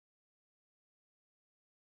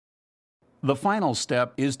The final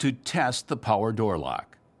step is to test the power door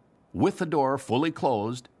lock. With the door fully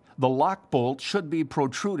closed, the lock bolt should be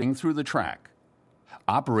protruding through the track.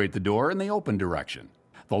 Operate the door in the open direction.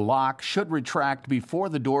 The lock should retract before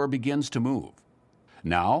the door begins to move.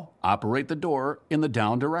 Now, operate the door in the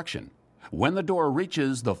down direction. When the door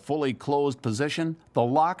reaches the fully closed position, the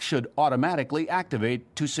lock should automatically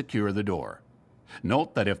activate to secure the door.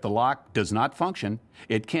 Note that if the lock does not function,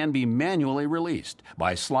 it can be manually released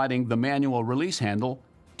by sliding the manual release handle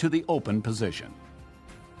to the open position.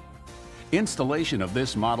 Installation of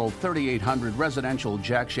this Model 3800 residential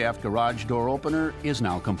jackshaft garage door opener is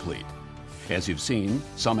now complete. As you've seen,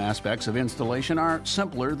 some aspects of installation are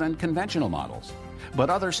simpler than conventional models, but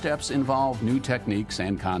other steps involve new techniques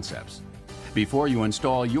and concepts. Before you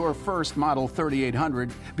install your first Model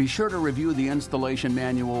 3800, be sure to review the installation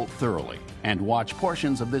manual thoroughly and watch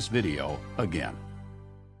portions of this video again.